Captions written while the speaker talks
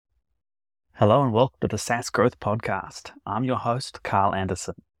Hello and welcome to the SaaS Growth Podcast. I'm your host, Carl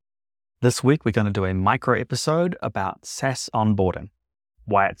Anderson. This week, we're going to do a micro episode about SaaS onboarding,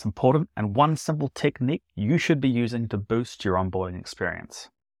 why it's important, and one simple technique you should be using to boost your onboarding experience.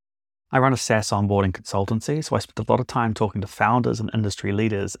 I run a SaaS onboarding consultancy, so I spend a lot of time talking to founders and industry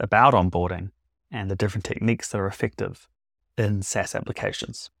leaders about onboarding and the different techniques that are effective in SaaS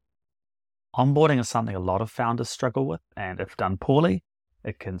applications. Onboarding is something a lot of founders struggle with, and if done poorly,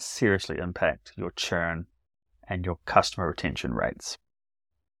 it can seriously impact your churn and your customer retention rates.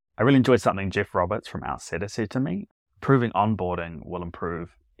 I really enjoyed something Jeff Roberts from Outsetter said to me: improving onboarding will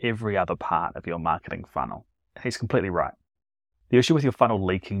improve every other part of your marketing funnel. He's completely right. The issue with your funnel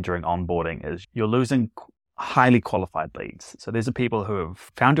leaking during onboarding is you're losing highly qualified leads. So these are people who have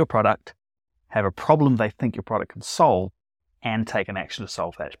found your product, have a problem they think your product can solve, and take an action to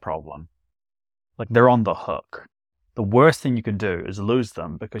solve that problem. Like, they're on the hook. The worst thing you can do is lose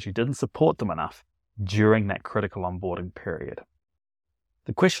them because you didn't support them enough during that critical onboarding period.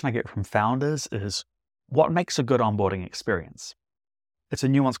 The question I get from founders is, what makes a good onboarding experience? It's a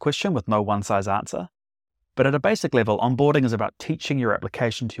nuanced question with no one-size answer, but at a basic level, onboarding is about teaching your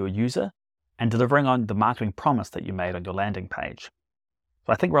application to your user and delivering on the marketing promise that you made on your landing page.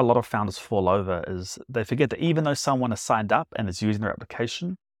 So I think where a lot of founders fall over is they forget that even though someone has signed up and is using their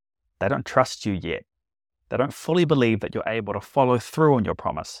application, they don't trust you yet. They don't fully believe that you're able to follow through on your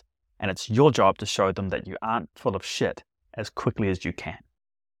promise, and it's your job to show them that you aren't full of shit as quickly as you can.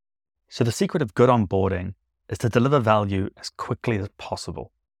 So the secret of good onboarding is to deliver value as quickly as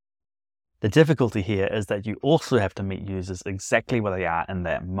possible. The difficulty here is that you also have to meet users exactly where they are in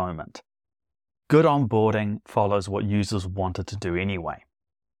that moment. Good onboarding follows what users wanted to do anyway.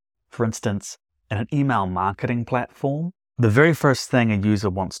 For instance, in an email marketing platform, the very first thing a user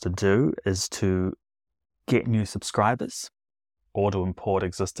wants to do is to get new subscribers or to import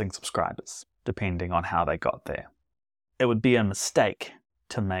existing subscribers, depending on how they got there. It would be a mistake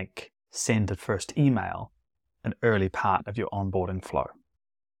to make send a first email an early part of your onboarding flow.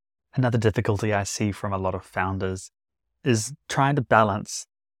 Another difficulty I see from a lot of founders is trying to balance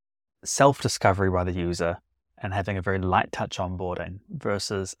self-discovery by the user and having a very light touch onboarding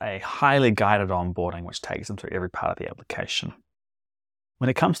versus a highly guided onboarding which takes them through every part of the application. When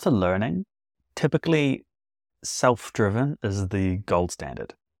it comes to learning, typically self-driven is the gold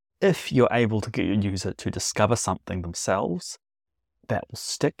standard. If you're able to get your user to discover something themselves, that will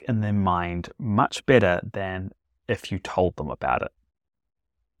stick in their mind much better than if you told them about it.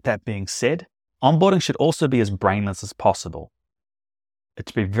 That being said, onboarding should also be as brainless as possible.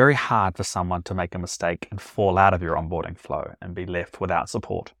 It'd be very hard for someone to make a mistake and fall out of your onboarding flow and be left without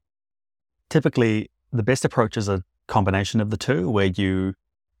support. Typically, the best approach is a combination of the two, where you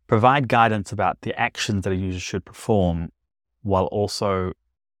provide guidance about the actions that a user should perform while also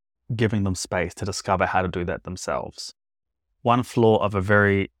giving them space to discover how to do that themselves. One flaw of a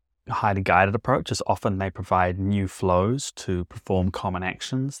very highly guided approach is often they provide new flows to perform common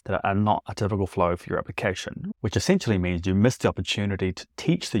actions that are not a typical flow for your application, which essentially means you miss the opportunity to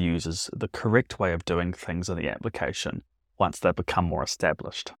teach the users the correct way of doing things in the application once they've become more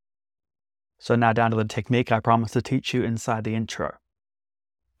established. So now down to the technique I promised to teach you inside the intro.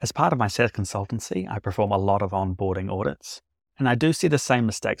 As part of my SaaS consultancy, I perform a lot of onboarding audits, and I do see the same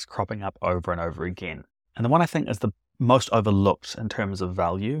mistakes cropping up over and over again. And the one I think is the most overlooked in terms of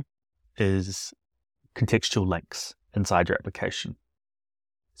value is contextual links inside your application.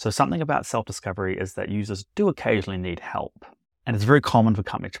 So something about self-discovery is that users do occasionally need help, and it's very common for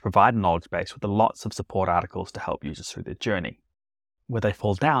companies to provide a knowledge base with lots of support articles to help users through their journey. Where they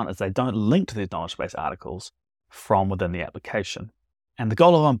fall down is they don't link to these knowledge base articles from within the application. And the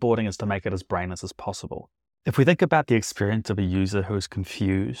goal of onboarding is to make it as brainless as possible. If we think about the experience of a user who is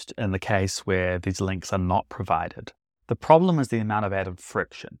confused in the case where these links are not provided, the problem is the amount of added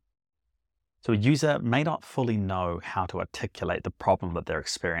friction. So a user may not fully know how to articulate the problem that they're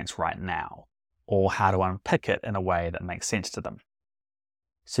experiencing right now, or how to unpick it in a way that makes sense to them.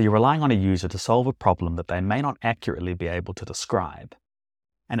 So you're relying on a user to solve a problem that they may not accurately be able to describe,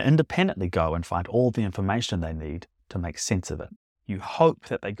 and independently go and find all the information they need to make sense of it. You hope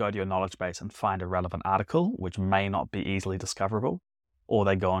that they go to your knowledge base and find a relevant article, which may not be easily discoverable, or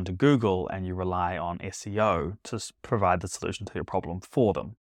they go onto Google and you rely on SEO to provide the solution to your problem for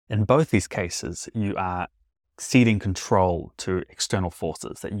them. In both these cases, you are ceding control to external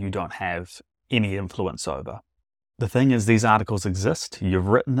forces that you don't have any influence over. The thing is, these articles exist, you've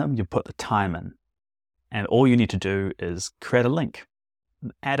written them, you put the time in, and all you need to do is create a link,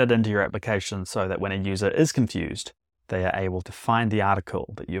 add it into your application so that when a user is confused, they are able to find the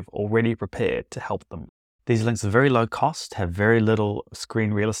article that you've already prepared to help them. These links are very low cost, have very little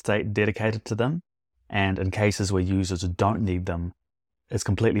screen real estate dedicated to them, and in cases where users don't need them, it's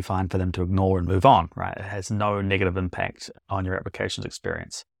completely fine for them to ignore and move on, right? It has no negative impact on your application's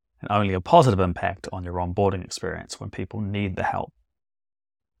experience, and only a positive impact on your onboarding experience when people need the help.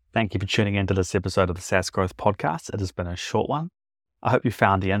 Thank you for tuning into this episode of the SaaS Growth Podcast. It has been a short one. I hope you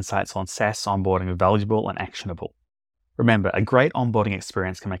found the insights on SaaS onboarding valuable and actionable. Remember, a great onboarding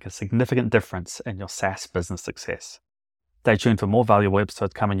experience can make a significant difference in your SaaS business success. Stay tuned for more valuable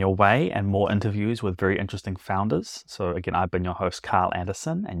episodes coming your way and more interviews with very interesting founders. So again, I've been your host, Carl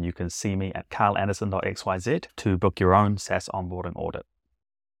Anderson, and you can see me at carlanderson.xyz to book your own SaaS onboarding audit.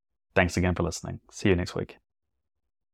 Thanks again for listening. See you next week.